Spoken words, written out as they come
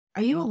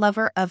Are you a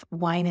lover of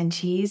wine and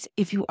cheese?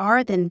 If you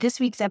are, then this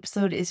week's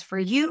episode is for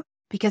you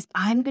because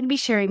I'm going to be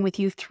sharing with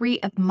you 3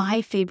 of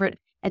my favorite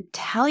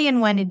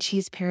Italian wine and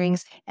cheese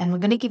pairings, and we're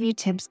going to give you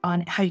tips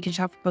on how you can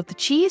shop for both the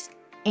cheese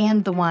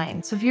and the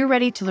wine. So if you're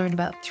ready to learn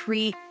about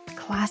 3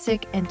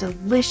 classic and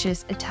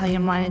delicious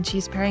Italian wine and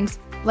cheese pairings,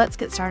 let's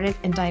get started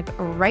and dive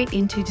right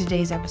into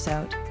today's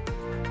episode.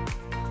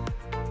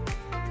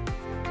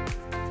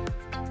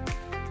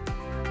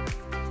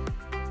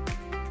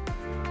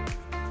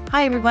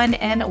 Hi, everyone,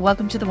 and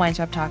welcome to the Wine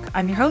Shop Talk.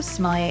 I'm your host,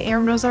 Sommelier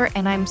Erin Roser,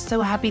 and I'm so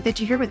happy that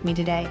you're here with me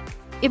today.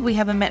 If we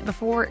haven't met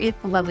before, it's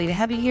lovely to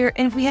have you here,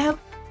 and if we have,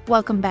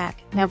 welcome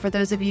back. Now, for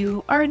those of you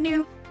who are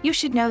new, you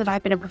should know that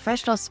I've been a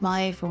professional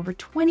sommelier for over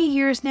 20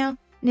 years now,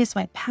 and it's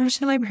my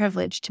passion and my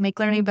privilege to make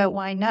learning about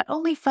wine not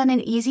only fun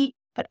and easy,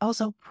 but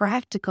also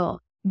practical,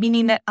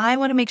 meaning that I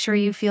want to make sure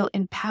you feel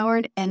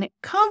empowered and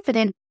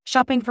confident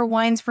shopping for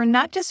wines for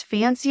not just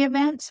fancy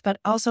events, but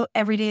also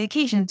everyday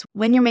occasions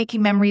when you're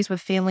making memories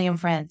with family and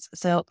friends.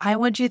 So I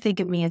want you to think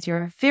of me as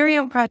your very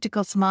own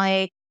practical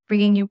sommelier,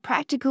 bringing you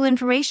practical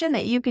information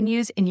that you can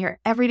use in your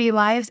everyday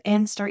lives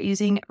and start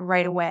using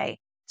right away.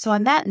 So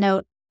on that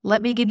note,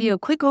 let me give you a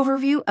quick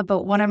overview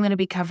about what I'm going to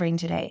be covering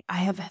today. I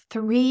have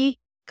 3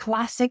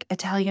 classic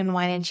Italian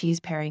wine and cheese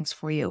pairings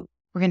for you.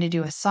 We're going to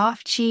do a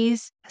soft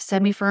cheese, a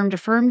semi-firm to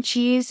firm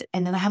cheese,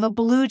 and then I have a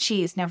blue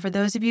cheese. Now, for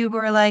those of you who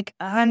are like,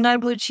 I'm not a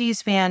blue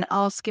cheese fan,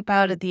 I'll skip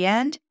out at the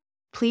end.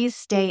 Please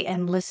stay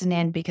and listen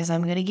in because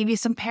I'm going to give you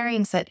some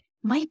pairings that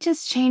might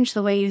just change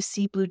the way you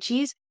see blue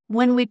cheese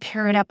when we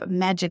pair it up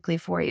magically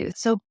for you.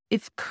 So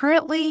if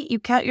currently you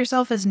count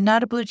yourself as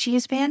not a blue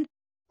cheese fan,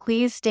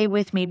 please stay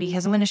with me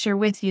because I'm going to share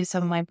with you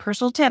some of my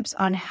personal tips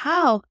on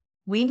how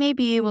we may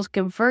be able to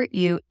convert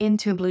you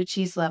into a blue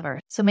cheese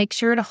lover. So make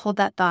sure to hold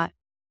that thought.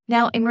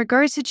 Now, in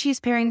regards to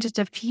cheese pairing, just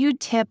a few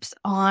tips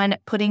on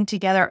putting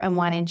together a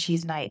wine and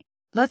cheese night.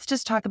 Let's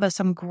just talk about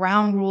some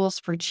ground rules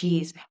for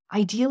cheese.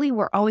 Ideally,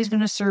 we're always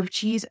going to serve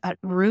cheese at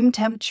room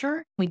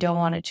temperature. We don't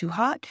want it too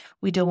hot.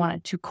 We don't want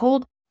it too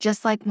cold.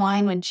 Just like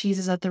wine, when cheese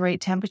is at the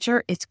right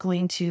temperature, it's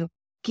going to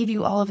give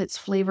you all of its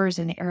flavors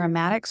and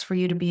aromatics for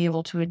you to be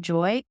able to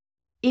enjoy.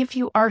 If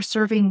you are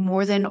serving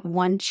more than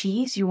one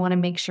cheese, you want to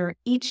make sure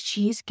each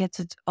cheese gets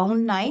its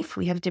own knife.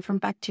 We have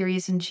different bacteria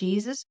in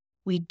cheeses.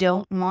 We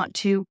don't want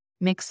to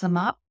mix them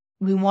up.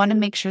 We want to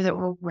make sure that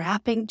we're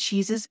wrapping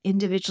cheeses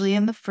individually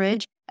in the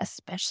fridge,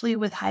 especially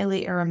with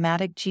highly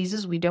aromatic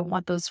cheeses. We don't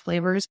want those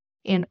flavors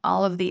in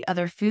all of the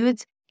other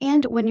foods.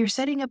 And when you're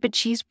setting up a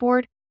cheese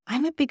board,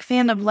 I'm a big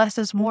fan of less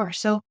is more.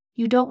 So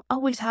you don't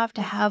always have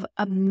to have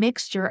a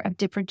mixture of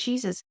different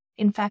cheeses.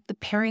 In fact, the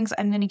pairings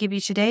I'm going to give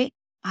you today,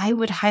 I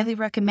would highly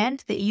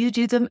recommend that you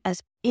do them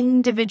as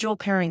individual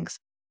pairings.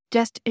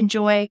 Just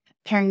enjoy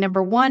pairing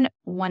number 1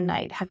 one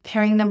night. Have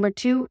pairing number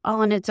 2 all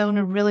on its own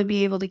and really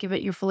be able to give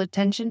it your full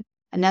attention.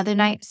 Another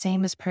night,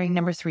 same as pairing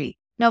number 3.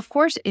 Now, of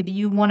course, if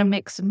you want to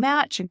mix and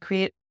match and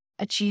create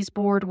a cheese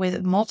board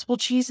with multiple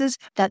cheeses,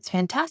 that's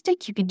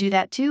fantastic. You can do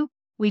that too.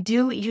 We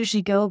do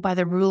usually go by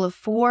the rule of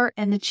 4,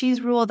 and the cheese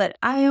rule that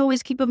I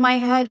always keep in my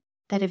head,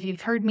 that if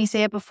you've heard me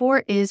say it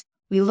before, is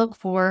we look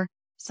for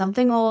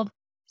something old,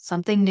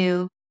 something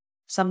new,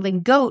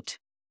 something goat,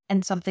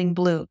 and something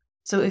blue.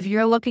 So if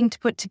you're looking to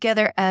put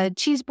together a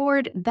cheese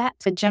board,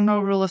 that's a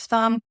general rule of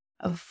thumb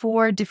of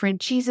 4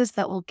 different cheeses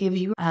that will give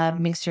you a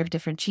mixture of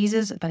different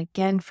cheeses. But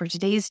again, for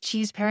today's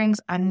cheese pairings,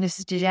 I'm going to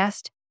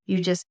suggest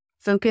you just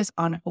focus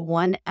on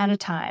one at a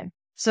time.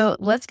 So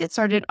let's get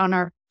started on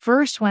our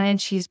first wine and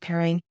cheese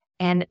pairing,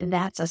 and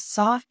that's a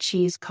soft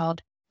cheese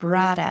called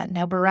burrata.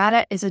 Now,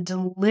 burrata is a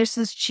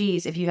delicious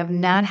cheese. If you have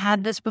not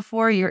had this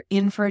before, you're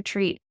in for a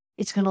treat.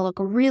 It's going to look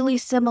really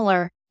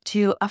similar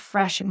to a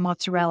fresh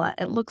mozzarella.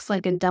 It looks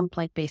like a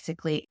dumpling,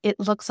 basically. It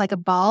looks like a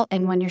ball,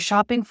 and when you're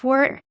shopping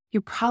for it,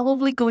 you're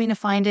probably going to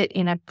find it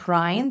in a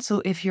brine.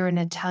 So if you're an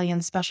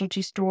Italian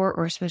specialty store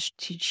or a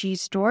specialty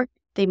cheese store,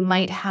 they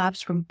might have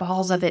some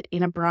balls of it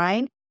in a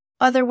brine.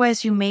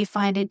 Otherwise, you may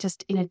find it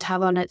just in a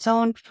tub on its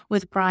own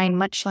with brine,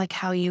 much like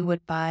how you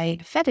would buy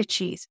feta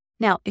cheese.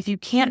 Now, if you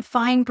can't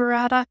find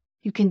burrata,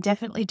 you can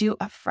definitely do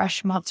a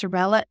fresh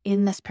mozzarella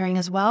in this pairing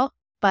as well.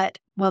 But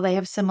while they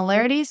have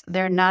similarities,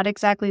 they're not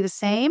exactly the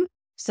same.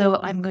 So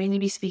I'm going to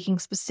be speaking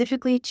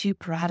specifically to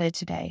burrata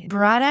today.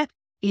 Burrata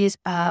is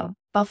a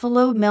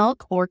buffalo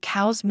milk or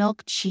cow's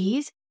milk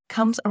cheese.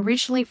 Comes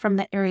originally from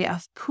the area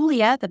of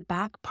Puglia, the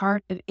back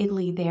part of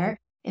Italy there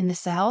in the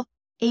south.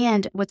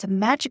 And what's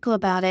magical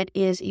about it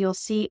is you'll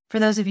see, for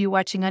those of you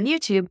watching on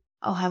YouTube,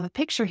 I'll have a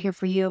picture here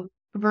for you.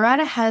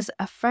 Burrata has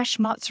a fresh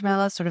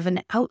mozzarella, sort of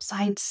an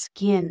outside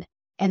skin.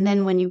 And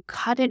then when you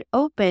cut it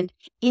open,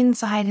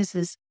 inside is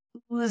this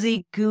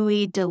oozy,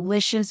 gooey,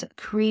 delicious,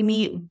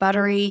 creamy,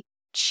 buttery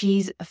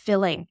cheese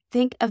filling.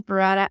 Think of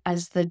burrata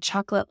as the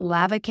chocolate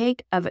lava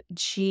cake of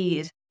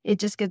cheese. It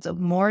just gets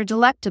more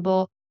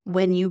delectable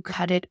when you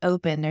cut it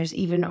open. There's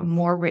even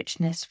more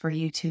richness for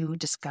you to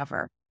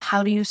discover.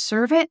 How do you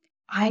serve it?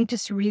 I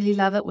just really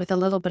love it with a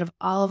little bit of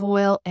olive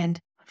oil and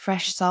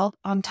fresh salt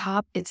on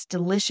top. It's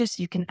delicious.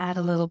 You can add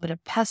a little bit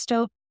of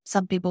pesto,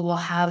 Some people will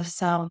have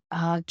some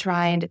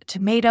dried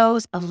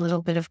tomatoes. A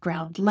little bit of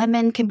ground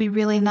lemon can be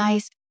really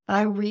nice. But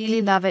I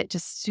really love it.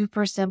 Just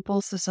super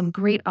simple. So some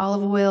great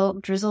olive oil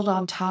drizzled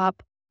on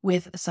top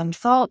with some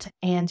salt,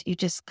 and you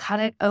just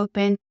cut it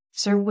open,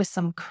 serve with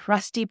some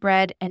crusty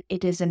bread, and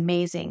it is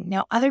amazing.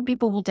 Now, other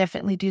people will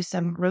definitely do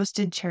some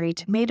roasted cherry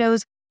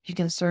tomatoes. You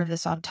can serve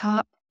this on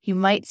top. You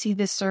might see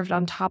this served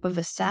on top of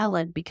a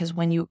salad because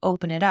when you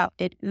open it up,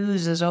 it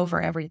oozes over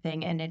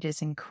everything and it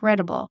is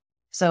incredible.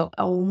 So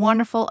a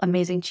wonderful,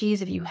 amazing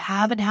cheese. If you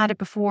haven't had it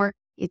before,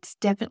 it's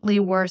definitely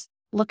worth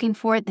looking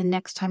for it the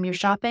next time you're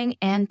shopping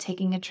and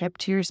taking a trip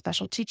to your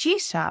specialty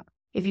cheese shop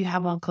if you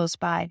have one close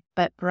by.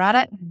 But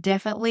burrata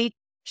definitely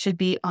should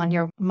be on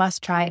your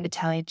must-try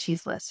Italian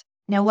cheese list.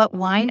 Now, what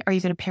wine are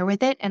you going to pair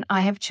with it? And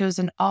I have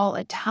chosen all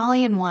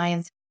Italian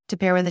wines to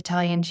pair with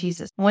Italian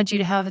cheeses. I want you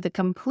to have the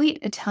complete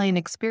Italian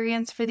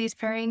experience for these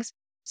pairings.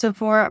 So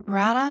for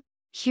burrata,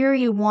 here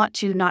you want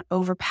to not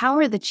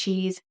overpower the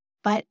cheese,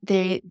 but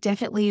they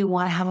definitely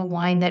want to have a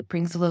wine that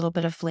brings a little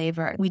bit of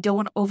flavor. We don't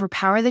want to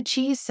overpower the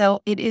cheese,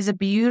 so it is a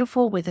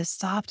beautiful with a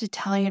soft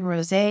Italian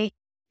rosé.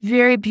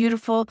 Very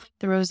beautiful.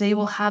 The rosé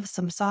will have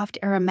some soft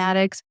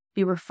aromatics,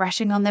 be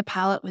refreshing on the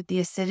palate with the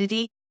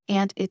acidity,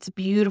 and it's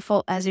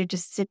beautiful as you're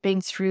just sipping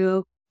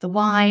through the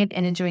wine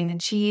and enjoying the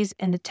cheese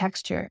and the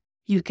texture.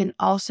 You can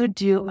also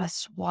do a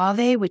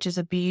Soave, which is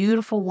a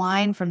beautiful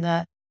wine from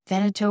the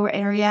Veneto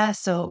area.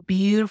 So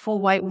beautiful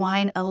white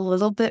wine, a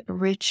little bit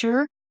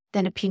richer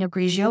than a Pinot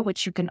Grigio,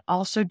 which you can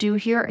also do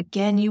here.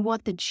 Again, you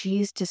want the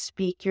cheese to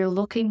speak. You're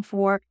looking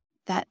for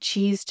that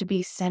cheese to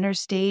be center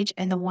stage,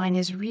 and the wine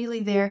is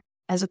really there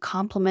as a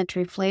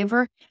complementary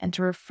flavor and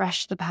to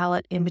refresh the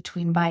palate in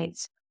between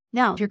bites.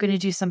 Now, if you're going to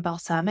do some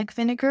balsamic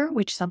vinegar,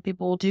 which some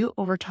people will do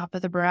over top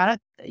of the burrata,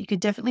 you could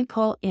definitely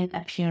pull in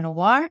a Pinot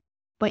Noir,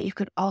 but you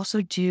could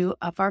also do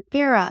a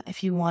Barbera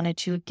if you wanted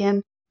to.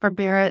 Again,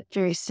 Barbera,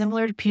 very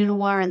similar to Pinot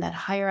Noir in that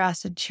higher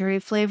acid cherry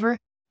flavor,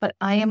 but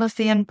I am a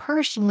fan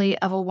personally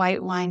of a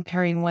white wine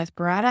pairing with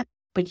burrata,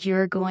 but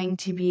you're going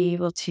to be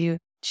able to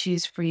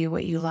choose for you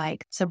what you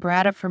like. So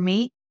burrata for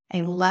me,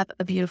 I love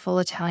a beautiful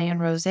Italian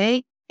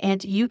rosé,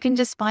 and you can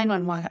just find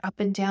one, walk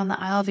up and down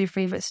the aisle of your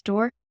favorite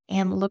store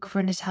and look for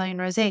an Italian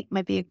rosé.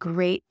 Might be a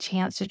great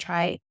chance to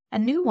try a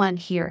new one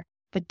here,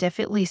 but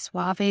definitely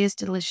Soave is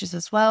delicious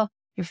as well.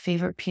 Your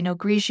favorite Pinot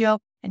Grigio,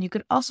 and you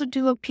could also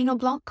do a Pinot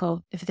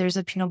Blanco if there's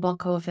a Pinot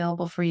Blanco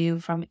available for you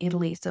from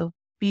Italy. So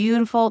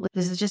beautiful.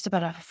 This is just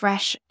about a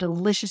fresh,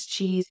 delicious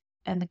cheese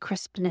and the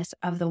crispness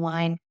of the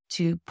wine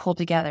to pull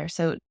together.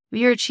 So if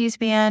you're a cheese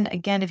fan,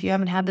 again, if you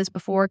haven't had this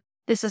before,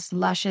 this is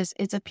luscious.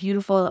 It's a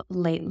beautiful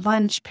late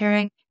lunch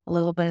pairing, a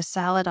little bit of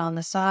salad on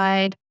the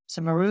side,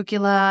 some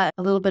arugula,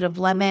 a little bit of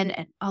lemon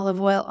and olive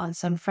oil on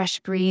some fresh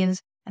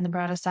greens and the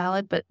burrata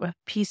salad, but with a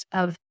piece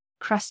of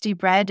crusty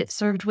bread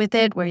served with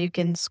it where you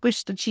can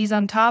squish the cheese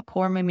on top,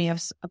 or maybe you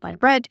have a bite of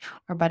bread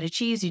or a bite of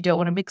cheese. You don't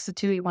want to mix the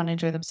two. You want to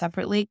enjoy them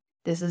separately.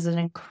 This is an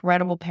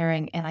incredible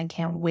pairing, and I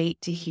can't wait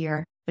to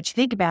hear what you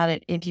think about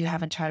it if you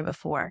haven't tried it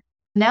before.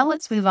 Now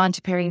let's move on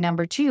to pairing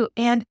number 2.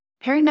 And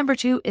pairing number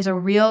 2 is a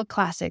real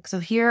classic. So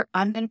here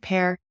I'm going to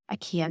pair a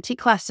Chianti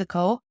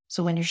Classico.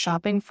 So when you're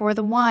shopping for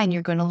the wine,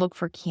 you're going to look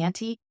for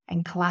Chianti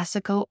and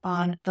Classico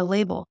on the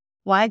label.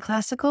 Why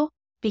Classico?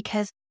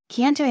 Because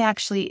Chianti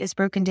actually is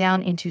broken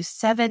down into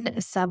 7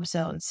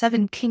 subzones,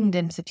 7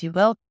 kingdoms, if you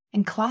will.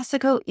 And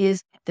Classico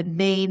is the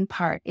main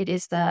part. It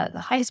is the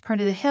highest part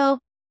of the hill.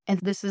 And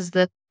this is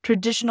the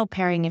traditional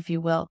pairing, if you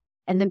will.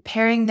 And the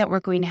pairing that we're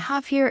going to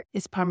have here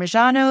is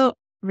Parmigiano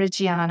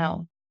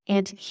Reggiano.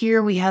 And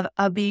here we have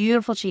a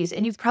beautiful cheese.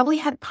 And you've probably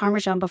had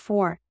Parmesan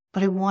before,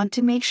 but I want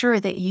to make sure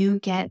that you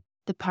get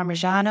the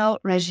Parmigiano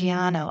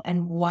Reggiano.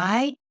 And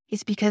why?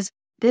 It's because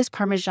this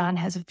Parmesan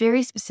has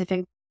very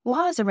specific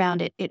laws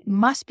around it. It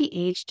must be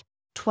aged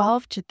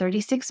 12 to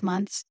 36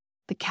 months.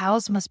 The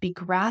cows must be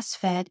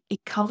grass-fed. It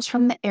comes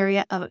from the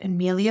area of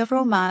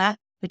Emilia-Romagna,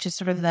 which is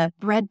sort of the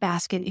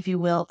breadbasket, if you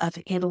will, of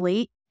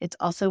Italy. It's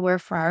also where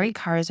Ferrari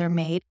cars are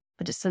made,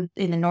 but it's in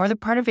the northern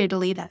part of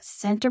Italy, that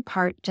center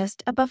part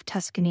just above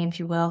Tuscany, if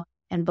you will,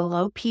 and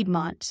below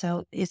Piedmont.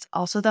 So it's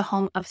also the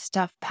home of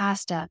stuffed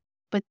pasta.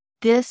 But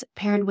this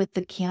paired with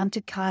the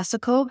Chianti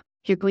Classico,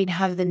 you're going to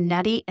have the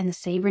nutty and the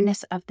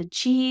savoriness of the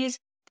cheese.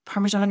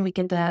 Parmesan, we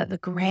get the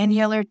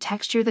granular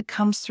texture that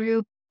comes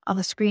through. On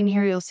the screen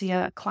here, you'll see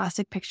a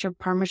classic picture of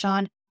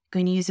Parmesan. I'm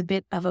going to use a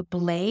bit of a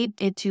blade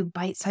into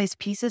bite-sized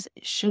pieces.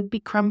 It should be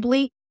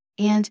crumbly.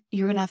 And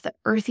you're going to have the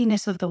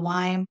earthiness of the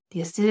wine,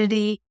 the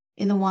acidity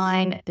in the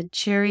wine, the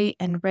cherry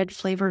and red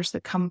flavors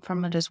that come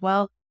from it as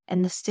well,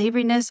 and the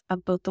savoriness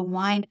of both the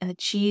wine and the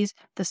cheese,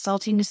 the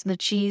saltiness in the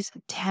cheese,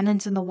 the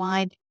tannins in the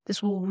wine.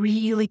 This will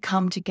really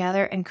come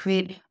together and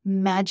create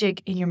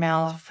magic in your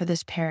mouth for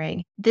this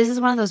pairing. This is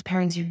one of those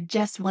pairings you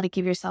just want to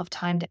give yourself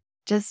time to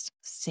just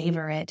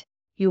savor it.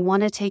 You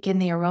want to take in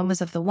the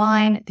aromas of the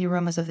wine, the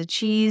aromas of the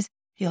cheese.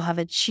 You'll have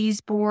a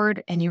cheese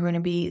board and you're going to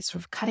be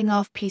sort of cutting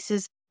off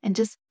pieces and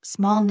just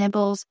small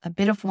nibbles, a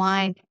bit of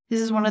wine.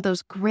 This is one of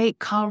those great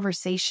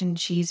conversation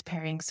cheese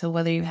pairings. So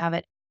whether you have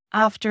it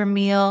after a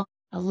meal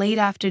a late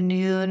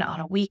afternoon on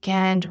a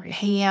weekend, or you're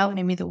hanging out and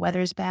maybe the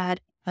weather's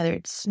bad, whether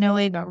it's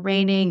snowing or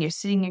raining, you're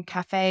sitting in a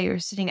cafe or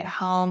sitting at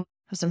home,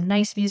 have some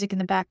nice music in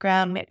the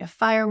background, maybe a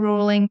fire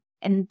rolling.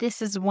 And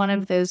this is one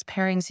of those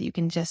pairings that you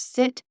can just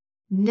sit,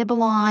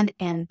 nibble on,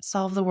 and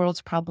solve the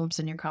world's problems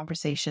in your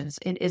conversations.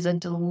 It is a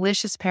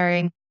delicious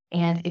pairing.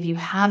 And if you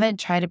haven't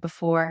tried it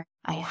before,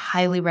 I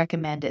highly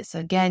recommend it. So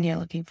again, you're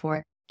looking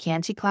for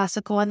Chianti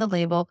Classico on the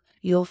label.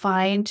 You'll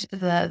find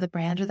the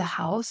brand or the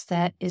house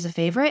that is a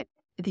favorite.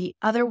 The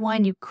other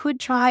one you could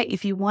try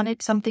if you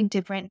wanted something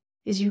different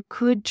is you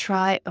could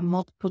try a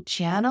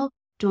Montepulciano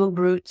do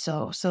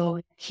Abruzzo.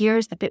 So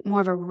here's a bit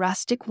more of a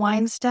rustic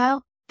wine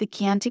style. The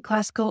Chianti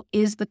Classico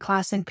is the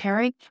classic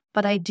pairing,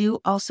 but I do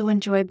also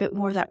enjoy a bit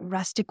more of that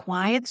rustic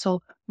wine.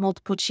 So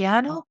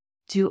Montepulciano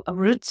do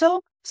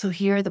Abruzzo. So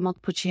here the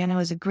Montepulciano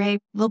is a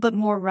grape, a little bit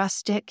more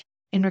rustic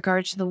in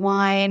regards to the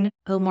wine,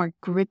 a little more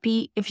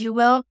grippy, if you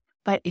will.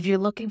 But if you're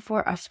looking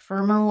for a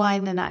firmer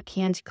wine than that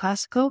Chianti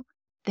Classico,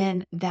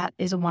 then that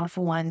is a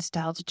wonderful wine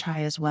style to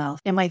try as well.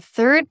 And my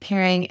third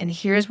pairing, and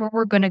here's where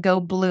we're going to go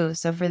blue.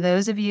 So for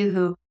those of you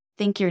who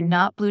think you're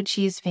not blue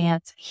cheese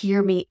fans,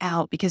 hear me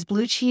out, because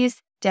blue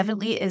cheese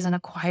definitely is an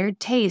acquired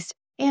taste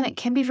and it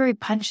can be very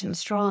pungent and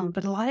strong.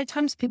 But a lot of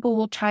times people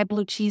will try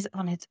blue cheese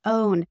on its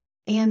own.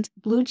 And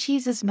blue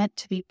cheese is meant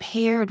to be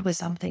paired with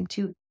something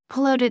to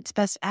pull out its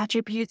best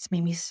attributes,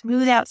 maybe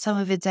smooth out some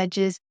of its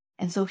edges.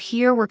 And so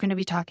here we're going to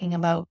be talking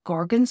about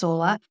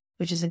Gorgonzola,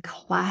 which is a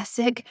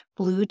classic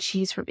blue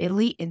cheese from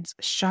Italy. It's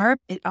sharp.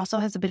 It also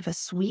has a bit of a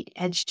sweet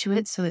edge to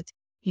it, so it's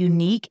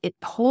unique. It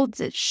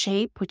holds its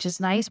shape, which is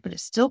nice, but it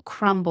still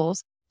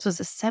crumbles. So it's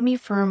a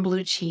semi-firm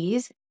blue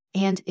cheese,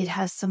 and it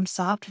has some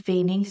soft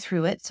veining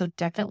through it. So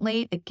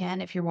definitely,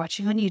 again, if you're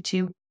watching on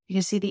YouTube, you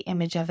can see the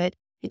image of it.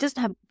 It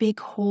doesn't have big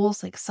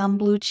holes like some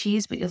blue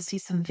cheese, but you'll see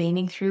some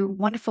veining through.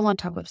 Wonderful on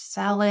top of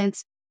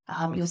salads.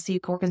 You'll see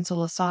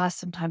Gorgonzola sauce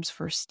sometimes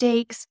for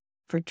steaks.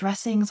 For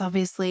dressings,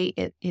 obviously,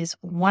 it is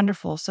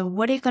wonderful. So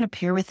what are you going to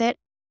pair with it?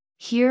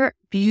 Here,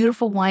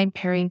 beautiful wine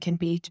pairing can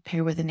be to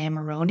pair with an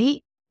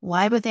Amarone.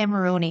 Why with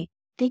Amarone?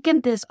 Think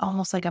of this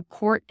almost like a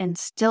port and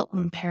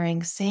Stilton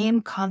pairing, same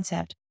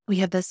concept. We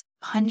have this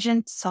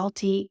pungent,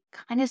 salty,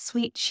 kind of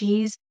sweet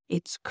cheese.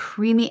 It's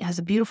creamy, it has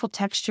a beautiful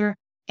texture.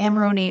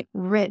 Amarone,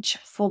 rich,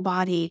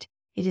 full-bodied.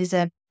 It is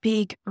a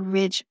big,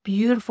 rich,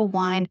 beautiful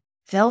wine,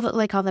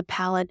 velvet-like on the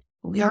palate.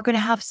 We are going to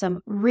have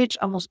some rich,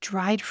 almost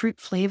dried fruit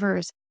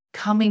flavors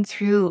coming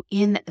through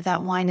in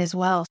that wine as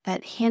well.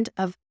 That hint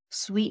of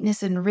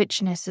sweetness and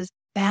richness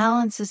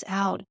balances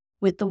out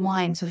with the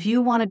wine. So if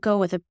you want to go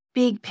with a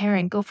big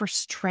pairing, go for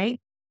straight,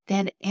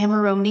 then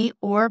Amarone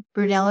or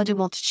Brunello di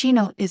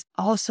Montalcino is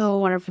also a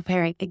wonderful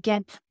pairing.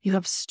 Again, you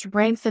have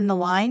strength in the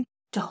wine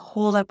to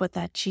hold up with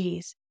that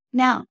cheese.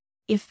 Now,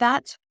 if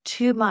that's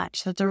too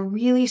much, that's a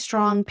really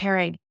strong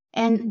pairing,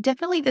 and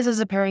definitely this is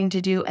a pairing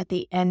to do at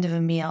the end of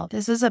a meal.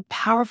 This is a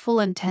powerful,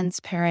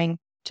 intense pairing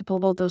to pull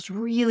both those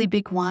really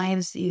big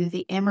wines, either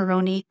the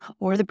Amarone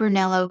or the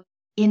Brunello,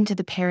 into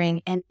the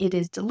pairing. And it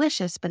is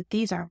delicious, but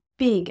these are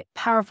big,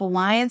 powerful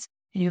wines,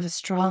 and you have a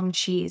strong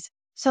cheese.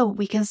 So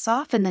we can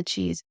soften the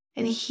cheese.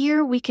 And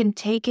here we can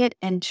take it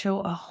and show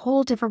a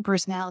whole different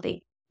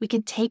personality. We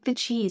can take the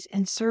cheese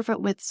and serve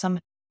it with some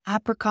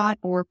apricot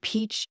or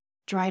peach,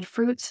 dried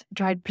fruits,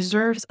 dried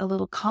preserves, a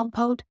little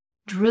compote,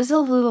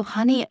 drizzle a little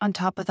honey on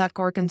top of that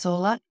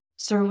Gorgonzola,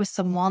 serve with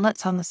some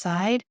walnuts on the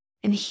side.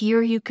 And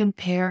here you can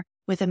pair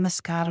with a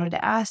Moscato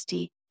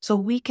d'Asti. So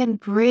we can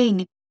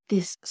bring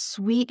this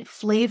sweet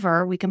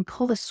flavor, we can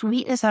pull the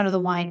sweetness out of the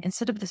wine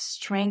instead of the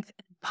strength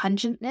and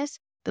pungentness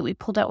that we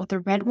pulled out with the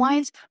red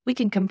wines. We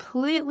can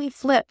completely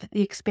flip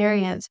the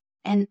experience.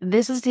 And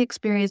this is the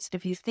experience that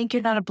if you think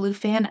you're not a blue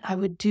fan, I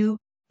would do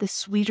the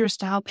sweeter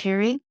style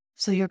pairing.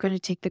 So you're going to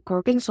take the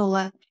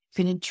Gorgonzola,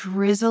 you're going to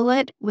drizzle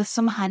it with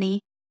some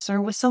honey,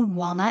 serve with some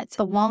walnuts.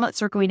 The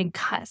walnuts are going to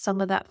cut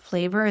some of that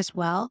flavor as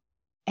well.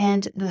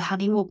 And the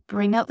honey will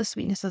bring out the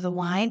sweetness of the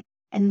wine.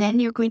 And then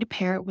you're going to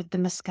pair it with the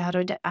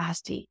Moscato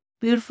d'Asti.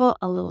 Beautiful,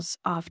 a little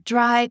off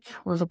dry,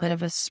 or a little bit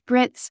of a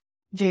spritz.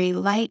 Very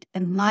light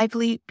and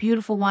lively,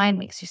 beautiful wine,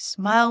 makes you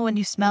smile when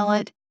you smell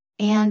it.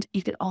 And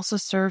you could also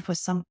serve with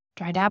some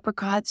dried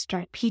apricots,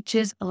 dried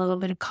peaches, a little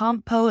bit of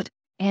compote,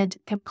 and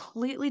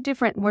completely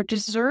different, more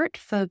dessert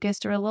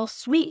focused or a little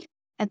sweet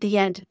at the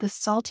end. The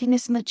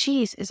saltiness in the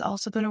cheese is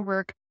also going to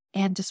work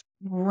and just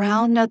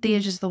round out the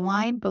edges of the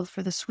wine, both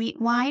for the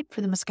sweet wine,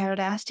 for the Moscato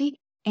d'Asti,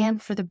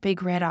 and for the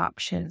big red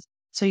options.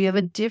 So you have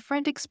a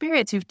different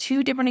experience. You have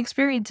two different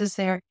experiences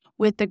there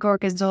with the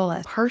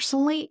Gorgonzola.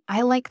 Personally,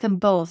 I like them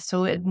both.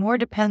 So it more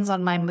depends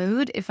on my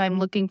mood if I'm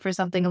looking for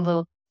something a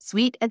little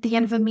sweet at the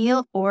end of a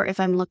meal or if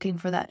I'm looking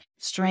for that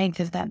strength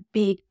of that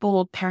big,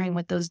 bold pairing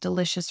with those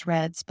delicious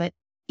reds. But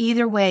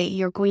either way,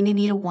 you're going to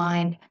need a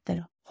wine that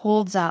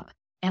holds up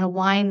and a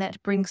wine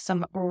that brings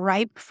some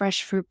ripe,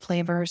 fresh fruit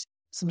flavors.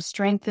 Some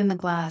strength in the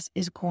glass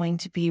is going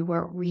to be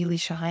where it really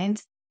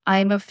shines.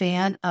 I'm a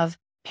fan of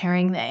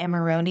pairing the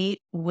Amarone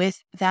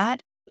with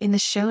that. In the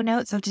show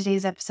notes of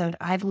today's episode,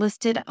 I've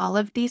listed all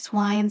of these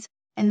wines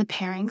and the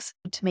pairings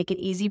to make it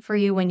easy for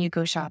you when you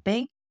go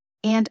shopping.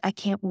 And I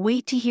can't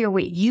wait to hear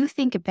what you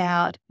think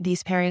about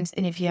these pairings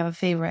and if you have a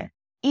favorite.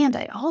 And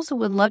I also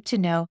would love to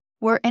know,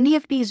 were any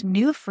of these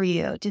new for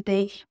you? Did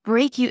they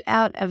break you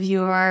out of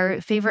your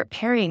favorite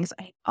pairings?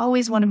 I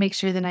always want to make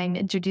sure that I'm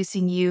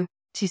introducing you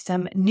to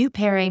some new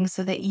pairings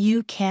so that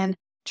you can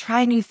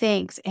try new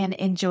things and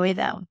enjoy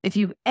them. If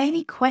you have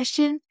any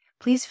questions,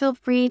 please feel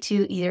free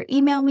to either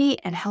email me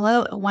at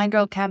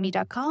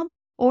hello@winegirlacademy.com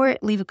or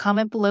leave a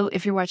comment below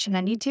if you're watching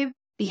on YouTube.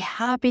 Be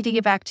happy to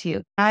get back to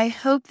you. I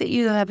hope that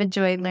you have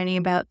enjoyed learning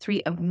about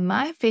 3 of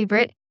my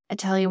favorite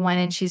Italian wine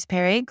and cheese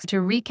pairings. To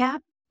recap,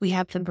 we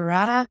have the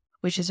burrata,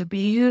 which is a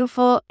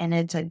beautiful, and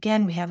it's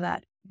again, we have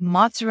that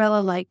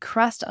mozzarella-like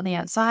crust on the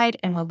outside,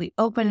 and when we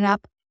open it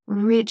up,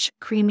 rich,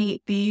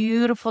 creamy,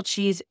 beautiful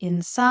cheese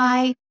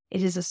inside.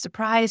 It is a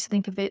surprise.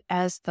 Think of it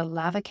as the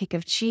lava cake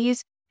of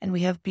cheese, and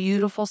we have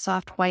beautiful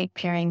soft white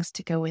pairings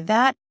to go with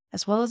that,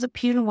 as well as a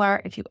Pinot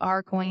Noir if you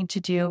are going to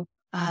do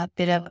a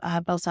bit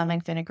of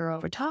balsamic vinegar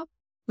over top.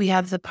 We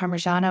have the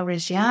Parmigiano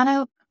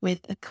Reggiano with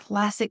a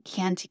classic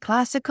Chianti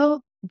Classico,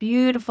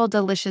 beautiful,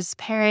 delicious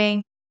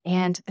pairing,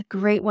 and a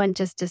great one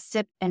just to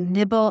sip and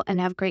nibble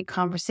and have great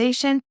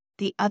conversation.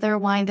 The other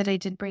wine that I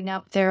did bring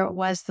up there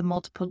was the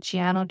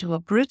Montepulciano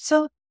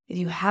d'Abruzzo. If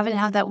you haven't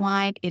had that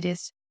wine, it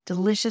is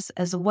delicious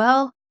as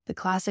well. The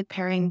classic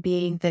pairing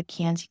being the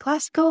Chianti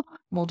Classico,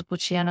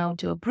 Montepulciano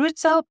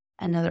d'Abruzzo.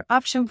 Another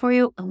option for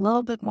you, a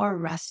little bit more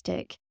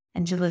rustic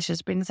and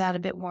delicious, brings out a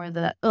bit more of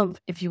the oomph,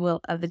 if you will,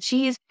 of the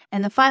cheese.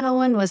 And the final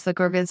one was the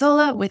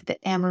Gorgonzola with the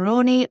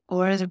Amarone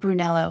or the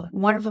Brunello.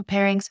 Wonderful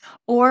pairings.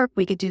 Or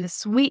we could do the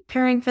sweet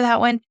pairing for that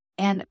one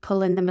and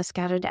pull in the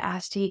Moscato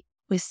d'Asti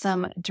with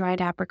some dried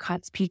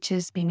apricots,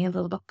 peaches, maybe a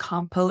little bit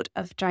compote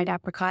of dried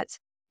apricots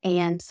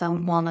and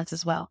some walnuts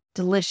as well.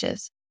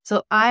 Delicious.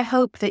 So I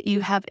hope that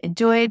you have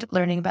enjoyed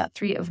learning about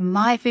 3 of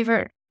my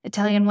favorite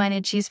Italian wine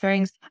and cheese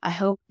pairings. I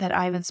hope that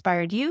I've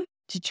inspired you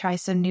to try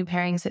some new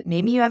pairings that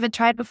maybe you haven't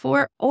tried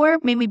before, or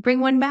maybe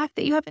bring one back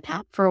that you haven't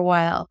had for a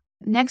while.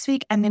 Next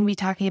week, I'm going to be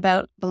talking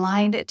about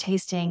blind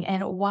tasting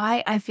and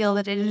why I feel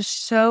that it is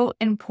so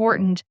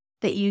important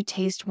that you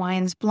taste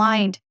wines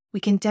blind.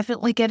 We can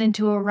definitely get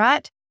into a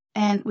rut,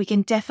 and we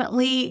can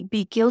definitely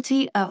be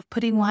guilty of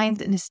putting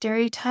wines into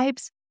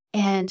stereotypes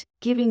and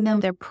giving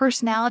them their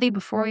personality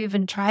before we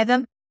even try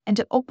them, and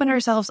to open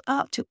ourselves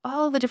up to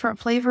all the different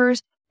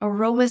flavors,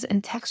 aromas,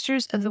 and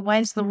textures of the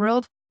wines of the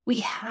world.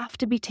 We have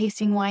to be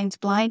tasting wines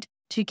blind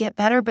to get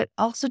better, but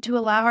also to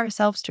allow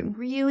ourselves to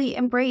really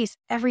embrace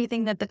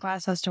everything that the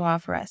glass has to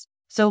offer us.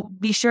 So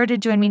be sure to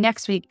join me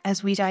next week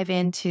as we dive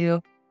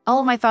into all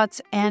of my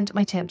thoughts and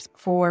my tips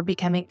for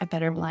becoming a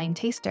better blind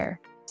taster.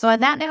 So on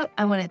that note,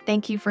 I want to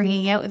thank you for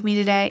hanging out with me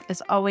today.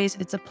 As always,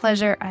 it's a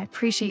pleasure. I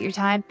appreciate your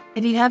time.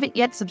 If you haven't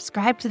yet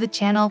subscribed to the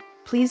channel,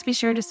 please be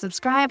sure to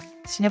subscribe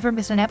so you never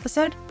miss an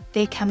episode.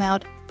 They come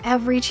out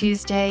every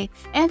Tuesday.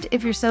 And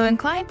if you're so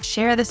inclined,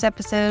 share this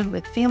episode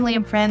with family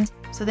and friends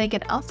so they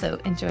can also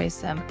enjoy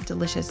some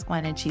delicious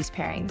wine and cheese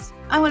pairings.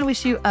 I want to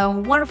wish you a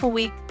wonderful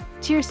week.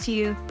 Cheers to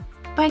you.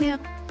 Bye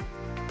now.